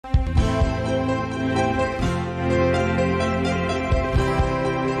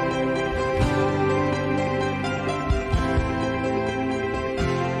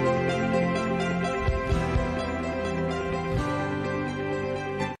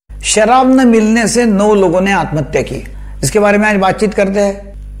शराब न मिलने से 9 लोगों ने आत्महत्या की। इसके बारे में आज बातचीत करते हैं।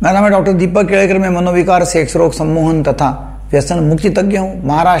 मेरा नाम है डॉक्टर दीपक केळकर। मैं मनोविकार, सेक्स रोग, सम्मोहन तथा व्यसन मुक्ति तज्ञ हूँ।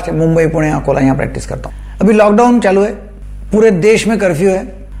 महाराष्ट्र, मुंबई, पुणे, अकोला यहाँ प्रैक्टिस करता हूँ। अभी लॉकडाउन चालू है, पूरे देश में कर्फ्यू है,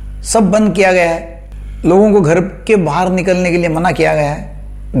 सब बंद किया गया है, लोगों को घर के बाहर निकलने के लिए मना किया गया है।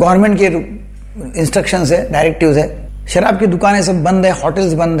 गवर्नमेंट के इंस्ट्रक्शंस है, डायरेक्टिव्स है। शराब की दुकानें सब बंद है,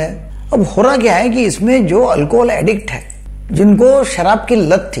 होटल्स बंद है। अब हो रहा क्या है कि इसमें जो अल्कोहल एडिक्ट है, जिनको शराब की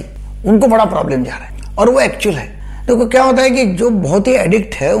लत थी, उनको बड़ा प्रॉब्लम जा रहा है और वो एक्चुअल है। देखो क्या होता है कि जो बहुत ही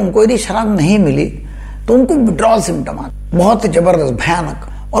एडिक्ट है, उनको यदि शराब नहीं मिली तो उनको विड्रॉल सिम्टम आते, बहुत जबरदस्त, भयानक,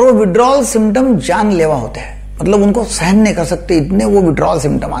 और वो विड्रॉल सिम्टम जानलेवा होते हैं। मतलब उनको सहन नहीं कर सकते, इतने वो विड्रॉल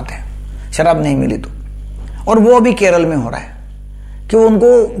सिम्टम आते हैं शराब नहीं मिली तो। और वो अभी केरल में हो रहा है कि वो उनको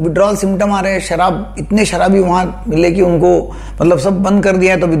विड्रॉल सिम्टम आ रहे हैं। शराब, इतने शराबी वहां मिले कि उनको मतलब सब बंद कर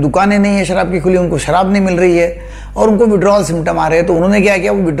दिया है, तो अभी दुकानें नहीं है शराब की खुली, उनको शराब नहीं मिल रही है और उनको विड्रॉल सिम्टम आ रहे हैं। तो उन्होंने क्या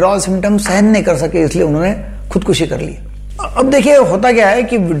किया, वो विड्रॉल सिम्टम सहन नहीं कर सके, इसलिए उन्होंने खुदकुशी कर ली। अब देखिए होता क्या है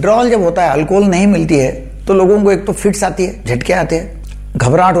कि विड्रॉल जब होता है, अल्कोहल नहीं मिलती है, तो लोगों को एक तो फिट्स आती है, झटके आते हैं,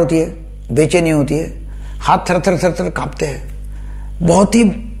 घबराहट होती है, बेचैनी होती है, हाथ थर थर थर थर कांपते हैं, बहुत ही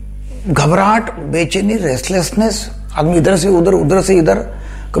घबराहट, बेचैनी, रेस्टलेसनेस, आदमी इधर से उधर, उधर से इधर,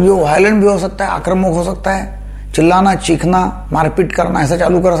 कभी वो वायलेंट भी हो सकता है, आक्रामक हो सकता है, चिल्लाना, चीखना, मारपीट करना ऐसा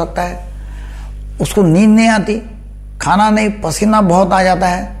चालू कर सकता है। उसको नींद नहीं आती, खाना नहीं, पसीना बहुत आ जाता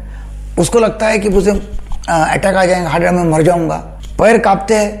है, उसको लगता है कि मुझे अटैक आ जाएगा, हार्ट में मर जाऊंगा, पैर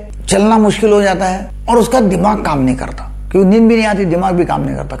कांपते हैं, चलना मुश्किल हो जाता है और उसका दिमाग काम नहीं करता, क्योंकि नींद भी नहीं आती, दिमाग भी काम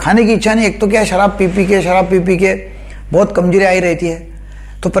नहीं करता, खाने की इच्छा नहीं। एक तो क्या, शराब पी पी के बहुत कमजोरी आई रहती है,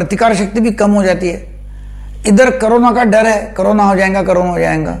 तो प्रतिकार शक्ति भी कम हो जाती है। इधर कोरोना का डर है, कोरोना हो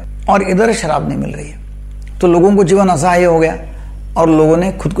जाएगा, और इधर शराब नहीं मिल रही है, तो लोगों को जीवन असहाय हो गया और लोगों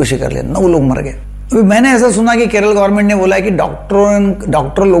ने खुदकुशी कर लिया, 9 लोग मर गए। अभी मैंने ऐसा सुना कि केरल गवर्नमेंट ने बोला है कि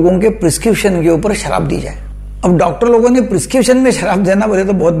डॉक्टर लोगों के प्रिस्क्रिप्शन के ऊपर शराब दी जाए। अब डॉक्टर लोगों ने प्रिस्क्रिप्शन में शराब देना बोले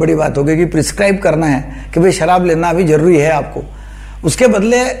तो बहुत बड़ी बात होगी कि प्रिस्क्राइब करना है कि भाई शराब लेना अभी जरूरी है आपको। उसके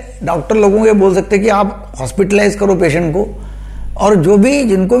बदले डॉक्टर लोगों को बोल सकते कि आप हॉस्पिटलाइज करो पेशेंट को, और जो भी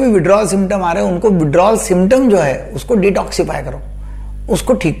जिनको भी विड्रॉल सिम्टम आ रहे हैं उनको विड्रॉल सिम्टम जो है उसको डिटॉक्सिफाई करो,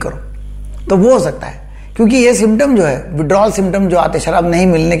 उसको ठीक करो, तो वो हो सकता है। क्योंकि ये सिम्टम जो है, विड्रॉल सिम्टम जो आते हैं शराब नहीं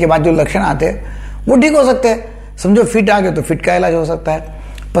मिलने के बाद, जो लक्षण आते हैं वो ठीक हो सकते हैं। समझो फिट आ गए तो फिट का इलाज हो सकता है,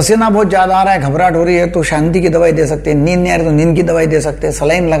 पसीना बहुत ज्यादा आ रहा है, घबराहट हो रही है तो शांति की दवाई दे सकते हैं, नींद नहीं आ रही तो नींद की दवाई दे सकते हैं,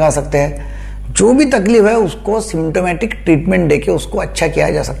 सलाइन लगा सकते हैं। जो भी तकलीफ है उसको सिम्टोमेटिक ट्रीटमेंट देके उसको अच्छा किया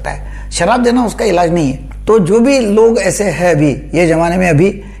जा सकता है। शराब देना उसका इलाज नहीं है। तो जो भी लोग ऐसे है अभी ये जमाने में अभी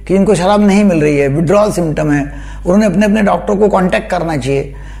कि जिनको शराब नहीं मिल रही है, विड्रॉल सिम्टम है, उन्होंने अपने अपने डॉक्टर को कांटेक्ट करना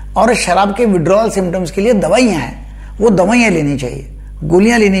चाहिए और शराब के विड्रॉल सिम्टम्स के लिए दवाइयाँ हैं, वो दवाइयाँ लेनी चाहिए,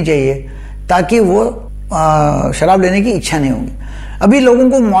 गोलियाँ लेनी चाहिए, ताकि वो शराब लेने की इच्छा नहीं होगी। अभी लोगों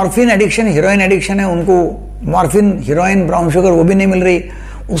को मॉर्फिन एडिक्शन, हीरोइन एडिक्शन है, उनको मॉर्फिन, हीरोइन, ब्राउन शुगर वो भी नहीं मिल रही,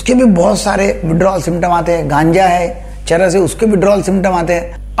 उसके भी बहुत सारे विड्रॉल सिम्टम आते हैं। गांजा है चरस से, उसके विड्रॉल सिम्टम आते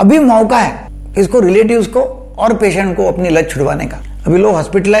हैं। अभी मौका है इसको, रिलेटिव्स को और पेशेंट को अपनी लत छुड़वाने का। अभी लोग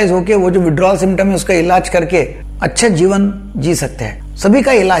हॉस्पिटलाइज होके वो जो विड्रॉल सिम्टम है उसका इलाज करके अच्छा जीवन जी सकते हैं। सभी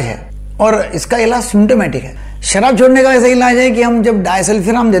का इलाज है और इसका इलाज सिम्टोमेटिक है। शराब छोड़ने का ऐसा इलाज है कि हम जब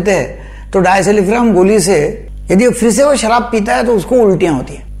डायसल्फिराम देते हैं तो डायसल्फिराम गोली से यदि फिर से वो शराब पीता है तो उसको उल्टियां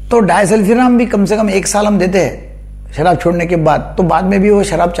होती है, तो डायसल्फिराम भी कम से कम 1 साल हम देते हैं शराब छोड़ने के बाद, तो बाद में भी वो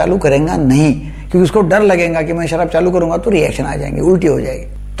शराब चालू करेगा नहीं, क्योंकि उसको डर लगेगा कि मैं शराब चालू करूंगा तो रिएक्शन आ जाएंगे, उल्टी हो जाएगी।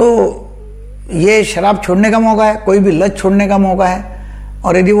 तो ये शराब छोड़ने का मौका है, कोई भी लत छोड़ने का मौका है,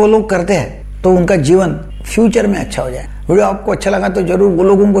 और यदि वो लोग करते हैं तो उनका जीवन फ्यूचर में अच्छा हो जाए। वीडियो आपको अच्छा लगा तो जरूर वो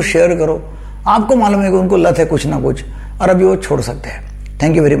लोगों को शेयर करो। आपको मालूम है कि उनको लत है कुछ ना कुछ और अभी वो छोड़ सकते हैं।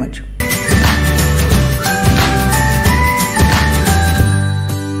 Thank you very much.